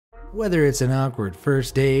Whether it's an awkward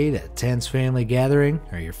first date, a tense family gathering,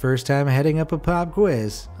 or your first time heading up a pop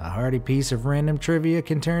quiz, a hearty piece of random trivia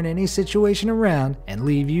can turn any situation around and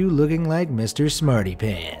leave you looking like Mr. Smarty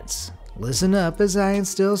Pants. Listen up as I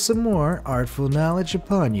instill some more artful knowledge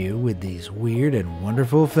upon you with these weird and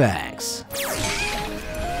wonderful facts.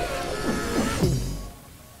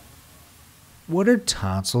 What are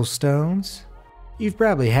tonsil stones? You've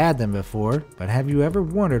probably had them before, but have you ever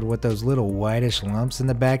wondered what those little whitish lumps in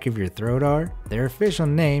the back of your throat are? Their official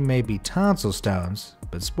name may be tonsil stones,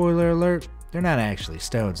 but spoiler alert, they're not actually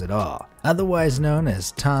stones at all. Otherwise known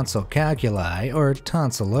as tonsil calculi or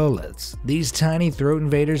tonsilloliths, these tiny throat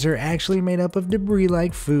invaders are actually made up of debris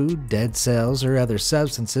like food, dead cells, or other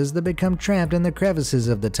substances that become trapped in the crevices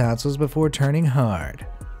of the tonsils before turning hard.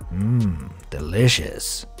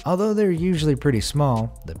 Delicious. Although they're usually pretty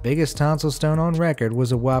small, the biggest tonsil stone on record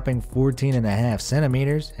was a whopping 14.5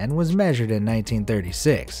 centimeters and was measured in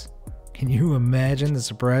 1936. Can you imagine the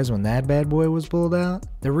surprise when that bad boy was pulled out?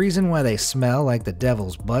 The reason why they smell like the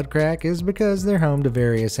devil's butt crack is because they're home to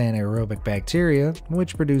various anaerobic bacteria,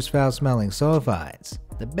 which produce foul-smelling sulfides.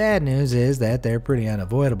 The bad news is that they're pretty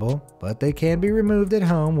unavoidable, but they can be removed at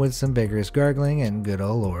home with some vigorous gargling and good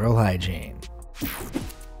old oral hygiene.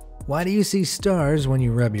 Why do you see stars when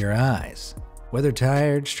you rub your eyes? Whether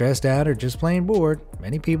tired, stressed out, or just plain bored,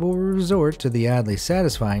 many people will resort to the oddly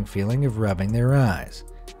satisfying feeling of rubbing their eyes.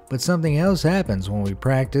 But something else happens when we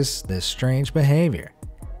practice this strange behavior.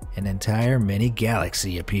 An entire mini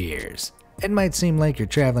galaxy appears. It might seem like you're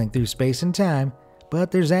traveling through space and time, but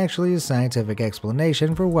there's actually a scientific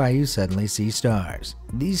explanation for why you suddenly see stars.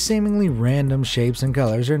 These seemingly random shapes and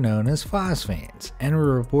colors are known as phosphenes, and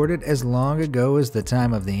were reported as long ago as the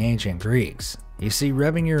time of the ancient Greeks. You see,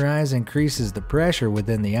 rubbing your eyes increases the pressure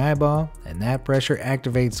within the eyeball, and that pressure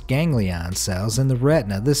activates ganglion cells in the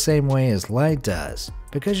retina the same way as light does.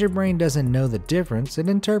 Because your brain doesn't know the difference, it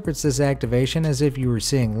interprets this activation as if you were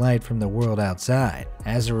seeing light from the world outside.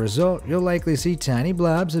 As a result, you'll likely see tiny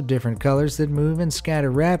blobs of different colors that move and scatter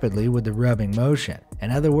rapidly with the rubbing motion.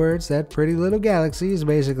 In other words, that pretty little galaxy is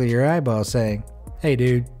basically your eyeball saying, "Hey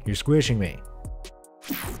dude, you're squishing me."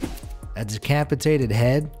 A decapitated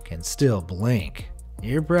head can still blink.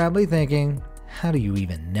 You're probably thinking, how do you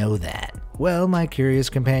even know that? Well, my curious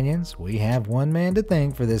companions, we have one man to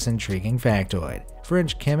thank for this intriguing factoid.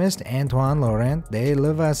 French chemist Antoine Laurent de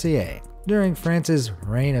Lavoisier. During France's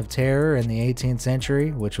reign of terror in the 18th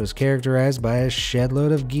century, which was characterized by a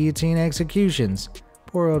shed-load of guillotine executions,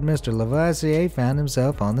 poor old Mr. Lavoisier found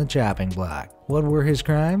himself on the chopping block. What were his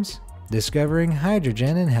crimes? Discovering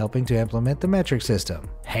hydrogen and helping to implement the metric system.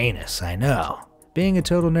 Heinous, I know. Being a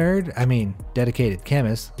total nerd, dedicated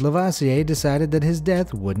chemist, Lavoisier decided that his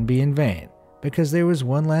death wouldn't be in vain, because there was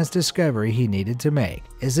one last discovery he needed to make.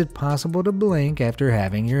 Is it possible to blink after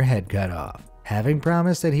having your head cut off? Having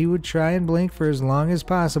promised that he would try and blink for as long as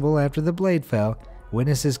possible after the blade fell,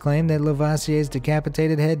 witnesses claim that Lavoisier's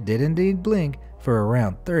decapitated head did indeed blink for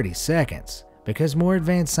around 30 seconds. Because more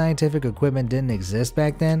advanced scientific equipment didn't exist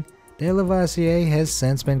back then, de Lavoisier has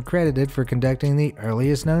since been credited for conducting the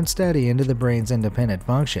earliest known study into the brain's independent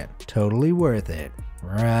function. Totally worth it,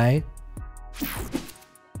 right?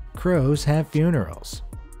 Crows have funerals.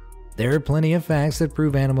 There are plenty of facts that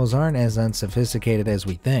prove animals aren't as unsophisticated as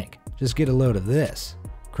we think. Just get a load of this.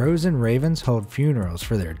 Crows and ravens hold funerals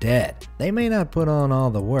for their dead. They may not put on all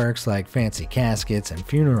the works like fancy caskets and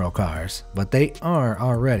funeral cars, but they are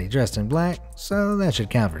already dressed in black, so that should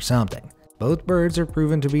count for something. Both birds are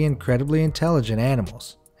proven to be incredibly intelligent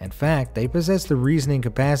animals. In fact, they possess the reasoning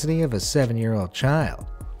capacity of a 7-year-old child.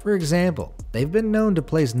 For example, they've been known to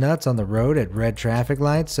place nuts on the road at red traffic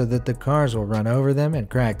lights so that the cars will run over them and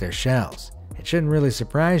crack their shells. It shouldn't really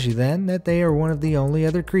surprise you then that they are one of the only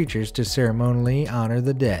other creatures to ceremonially honor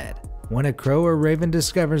the dead. When a crow or raven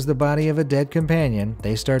discovers the body of a dead companion,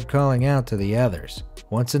 they start calling out to the others.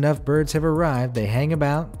 Once enough birds have arrived, they hang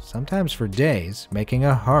about, sometimes for days, making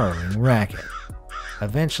a harrowing racket.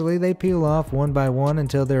 Eventually, they peel off one by one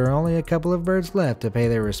until there are only a couple of birds left to pay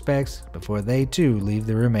their respects before they too leave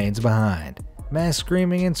the remains behind. Mass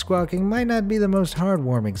screaming and squawking might not be the most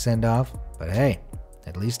heartwarming send-off, but hey,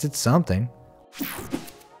 at least it's something.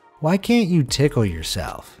 Why can't you tickle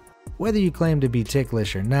yourself? Whether you claim to be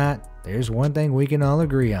ticklish or not, there's one thing we can all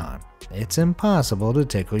agree on. It's impossible to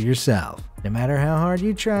tickle yourself. No matter how hard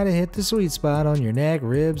you try to hit the sweet spot on your neck,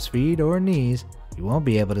 ribs, feet, or knees, you won't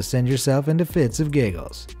be able to send yourself into fits of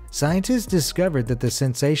giggles. Scientists discovered that the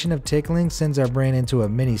sensation of tickling sends our brain into a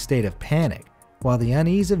mini state of panic, while the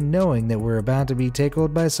unease of knowing that we're about to be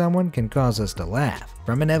tickled by someone can cause us to laugh.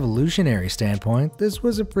 From an evolutionary standpoint, this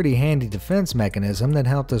was a pretty handy defense mechanism that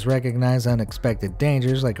helped us recognize unexpected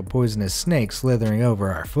dangers like a poisonous snake slithering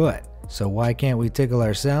over our foot. So why can't we tickle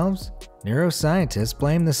ourselves? Neuroscientists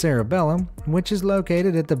blame the cerebellum, which is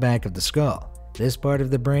located at the back of the skull. This part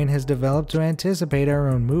of the brain has developed to anticipate our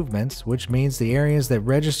own movements, which means the areas that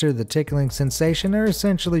register the tickling sensation are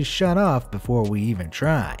essentially shut off before we even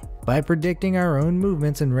try. By predicting our own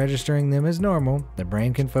movements and registering them as normal, the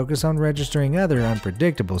brain can focus on registering other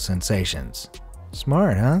unpredictable sensations.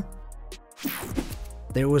 Smart, huh?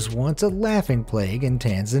 There was once a laughing plague in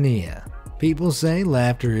Tanzania. People say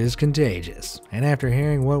laughter is contagious, and after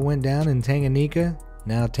hearing what went down in Tanganyika,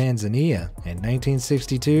 now Tanzania, in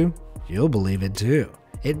 1962, you'll believe it too.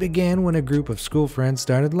 It began when a group of school friends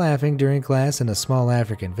started laughing during class in a small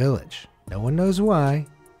African village. No one knows why,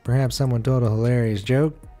 perhaps someone told a hilarious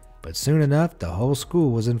joke, but soon enough the whole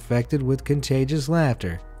school was infected with contagious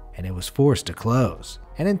laughter and it was forced to close.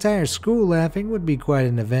 An entire school laughing would be quite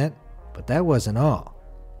an event, but that wasn't all.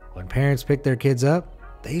 When parents picked their kids up,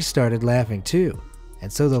 they started laughing too,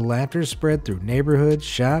 and so the laughter spread through neighborhoods,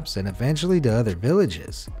 shops, and eventually to other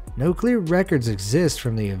villages. No clear records exist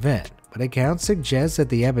from the event, but accounts suggest that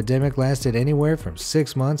the epidemic lasted anywhere from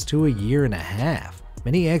 6 months to a year and a half.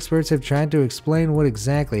 Many experts have tried to explain what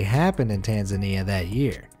exactly happened in Tanzania that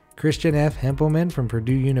year. Christian F. Hempelman from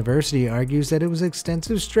Purdue University argues that it was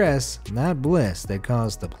extensive stress, not bliss, that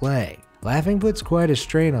caused the plague. Laughing puts quite a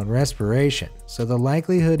strain on respiration, so the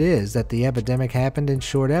likelihood is that the epidemic happened in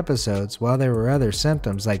short episodes while there were other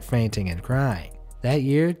symptoms like fainting and crying. That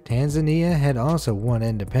year, Tanzania had also won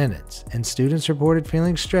independence, and students reported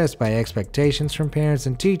feeling stressed by expectations from parents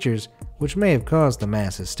and teachers, which may have caused the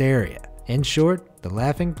mass hysteria. In short, the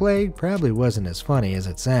laughing plague probably wasn't as funny as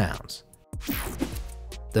it sounds.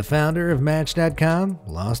 The founder of Match.com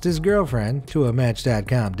lost his girlfriend to a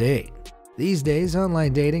Match.com date. These days,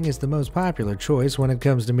 online dating is the most popular choice when it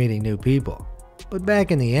comes to meeting new people. But back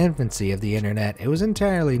in the infancy of the internet, it was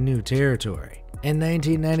entirely new territory. In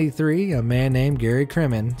 1993, a man named Gary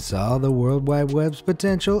Kremen saw the World Wide Web's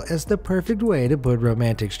potential as the perfect way to put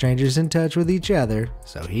romantic strangers in touch with each other,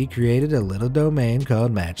 so he created a little domain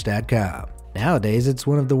called Match.com. Nowadays, it's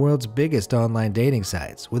one of the world's biggest online dating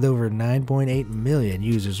sites, with over 9.8 million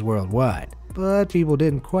users worldwide, but people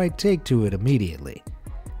didn't quite take to it immediately.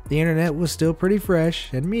 The internet was still pretty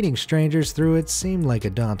fresh, and meeting strangers through it seemed like a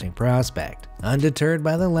daunting prospect. Undeterred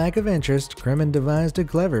by the lack of interest, Kremen devised a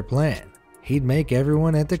clever plan. He'd make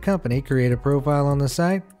everyone at the company create a profile on the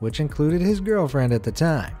site, which included his girlfriend at the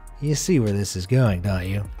time. You see where this is going, don't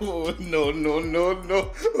you? Oh,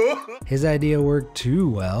 no. His idea worked too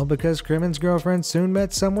well because Kremen's girlfriend soon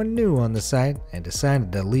met someone new on the site and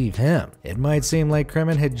decided to leave him. It might seem like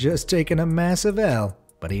Kremen had just taken a massive L,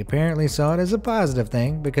 but he apparently saw it as a positive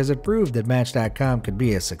thing because it proved that Match.com could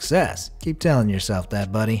be a success. Keep telling yourself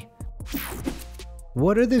that, buddy.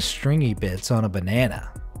 What are the stringy bits on a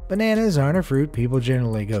banana? Bananas aren't a fruit people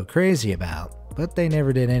generally go crazy about, but they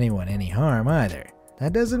never did anyone any harm either.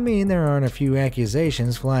 That doesn't mean there aren't a few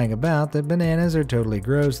accusations flying about that bananas are totally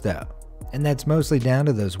gross though. And that's mostly down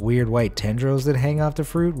to those weird white tendrils that hang off the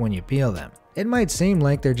fruit when you peel them. It might seem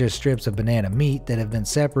like they're just strips of banana meat that have been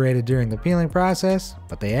separated during the peeling process,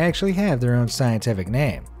 but they actually have their own scientific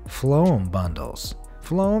name: phloem bundles.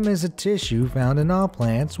 Phloem is a tissue found in all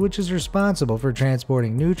plants which is responsible for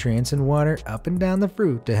transporting nutrients and water up and down the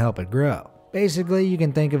fruit to help it grow. Basically, you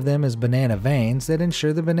can think of them as banana veins that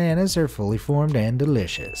ensure the bananas are fully formed and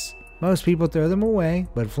delicious. Most people throw them away,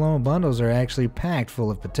 but phloem bundles are actually packed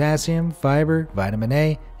full of potassium, fiber, vitamin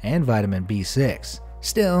A, and vitamin B6.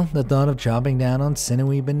 Still, the thought of chomping down on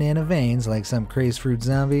sinewy banana veins like some crazed fruit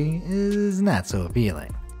zombie is not so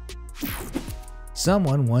appealing.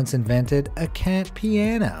 Someone once invented a cat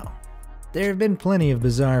piano. There have been plenty of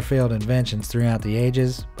bizarre failed inventions throughout the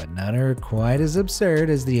ages, but none are quite as absurd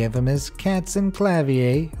as the infamous Katzen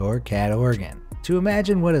clavier or cat organ. To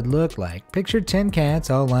imagine what it looked like, picture 10 cats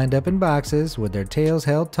all lined up in boxes with their tails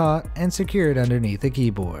held taut and secured underneath a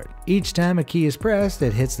keyboard. Each time a key is pressed,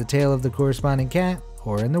 it hits the tail of the corresponding cat,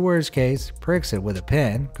 or in the worst case, pricks it with a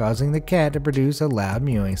pen, causing the cat to produce a loud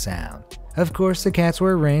mewing sound. Of course, the cats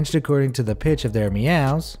were arranged according to the pitch of their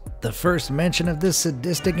meows. The first mention of this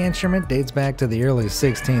sadistic instrument dates back to the early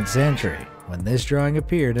 16th century, when this drawing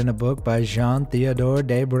appeared in a book by Jean-Théodore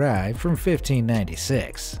de Bray from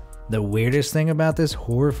 1596. The weirdest thing about this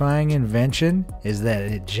horrifying invention is that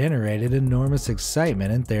it generated enormous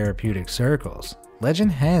excitement in therapeutic circles.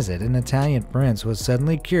 Legend has it an Italian prince was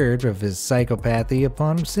suddenly cured of his psychopathy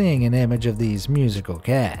upon seeing an image of these musical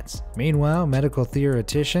cats. Meanwhile, medical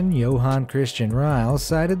theoretician Johann Christian Ryle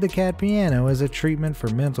cited the cat piano as a treatment for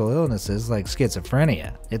mental illnesses like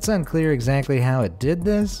schizophrenia. It's unclear exactly how it did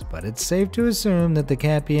this, but it's safe to assume that the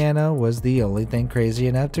cat piano was the only thing crazy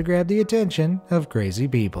enough to grab the attention of crazy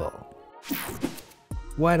people.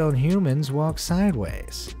 Why don't humans walk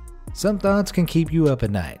sideways? Some thoughts can keep you up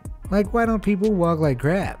at night. Like, why don't people walk like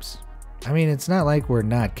crabs? I mean, it's not like we're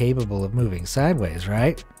not capable of moving sideways,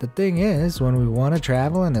 right? The thing is, when we want to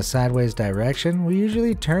travel in a sideways direction, we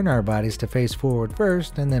usually turn our bodies to face forward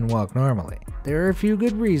first and then walk normally. There are a few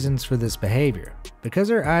good reasons for this behavior. Because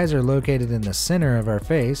our eyes are located in the center of our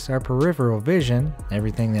face, our peripheral vision,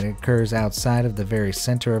 everything that occurs outside of the very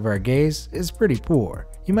center of our gaze, is pretty poor.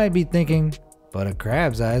 You might be thinking, but a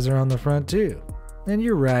crab's eyes are on the front too. And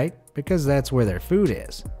you're right, because that's where their food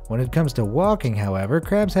is. When it comes to walking, however,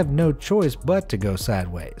 crabs have no choice but to go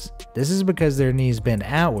sideways. This is because their knees bend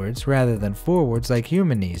outwards rather than forwards like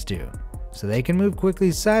human knees do, so they can move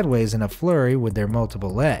quickly sideways in a flurry with their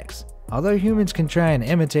multiple legs. Although humans can try and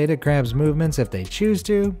imitate a crab's movements if they choose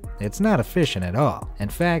to, it's not efficient at all. In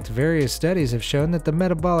fact, various studies have shown that the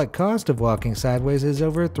metabolic cost of walking sideways is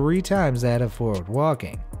over 3 times that of forward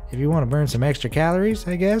walking. If you want to burn some extra calories,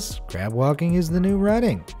 I guess, crab walking is the new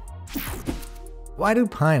running. Why do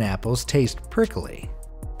pineapples taste prickly?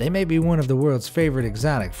 They may be one of the world's favorite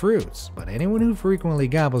exotic fruits, but anyone who frequently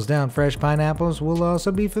gobbles down fresh pineapples will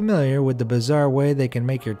also be familiar with the bizarre way they can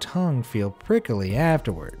make your tongue feel prickly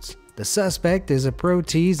afterwards. The suspect is a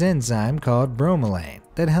protease enzyme called bromelain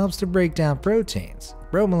that helps to break down proteins.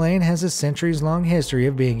 Bromelain has a centuries-long history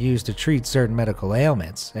of being used to treat certain medical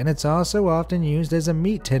ailments, and it's also often used as a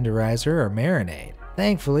meat tenderizer or marinade.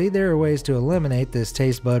 Thankfully, there are ways to eliminate this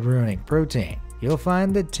taste bud ruining protein. You'll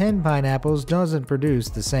find that 10 pineapples doesn't produce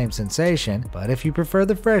the same sensation, but if you prefer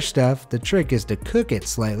the fresh stuff, the trick is to cook it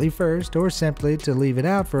slightly first or simply to leave it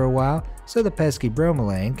out for a while so the pesky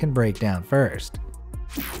bromelain can break down first.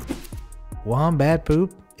 Wombat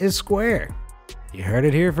poop is square. You heard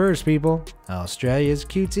it here first, people. Australia's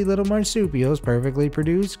cutesy little marsupials perfectly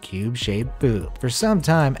produce cube-shaped poop. For some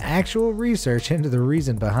time, actual research into the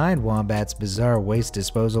reason behind wombats' bizarre waste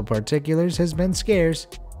disposal particulars has been scarce,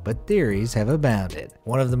 but theories have abounded.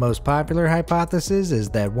 One of the most popular hypotheses is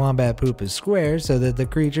that wombat poop is square so that the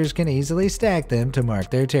creatures can easily stack them to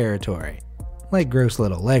mark their territory. Like gross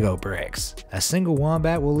little Lego bricks. A single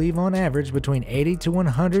wombat will leave on average between 80 to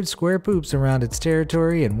 100 square poops around its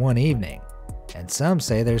territory in one evening. And some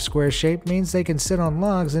say their square shape means they can sit on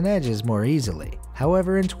logs and edges more easily.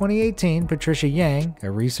 However, in 2018, Patricia Yang, a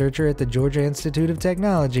researcher at the Georgia Institute of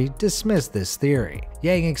Technology, dismissed this theory.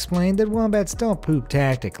 Yang explained that wombats don't poop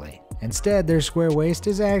tactically. Instead, their square waist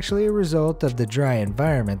is actually a result of the dry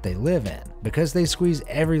environment they live in. Because they squeeze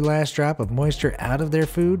every last drop of moisture out of their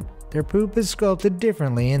food, their poop is sculpted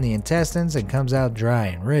differently in the intestines and comes out dry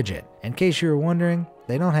and rigid. In case you were wondering,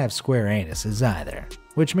 they don't have square anuses either,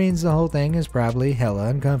 which means the whole thing is probably hella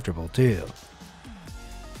uncomfortable too.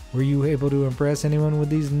 Were you able to impress anyone with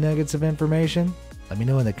these nuggets of information? Let me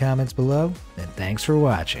know in the comments below, and thanks for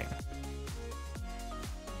watching.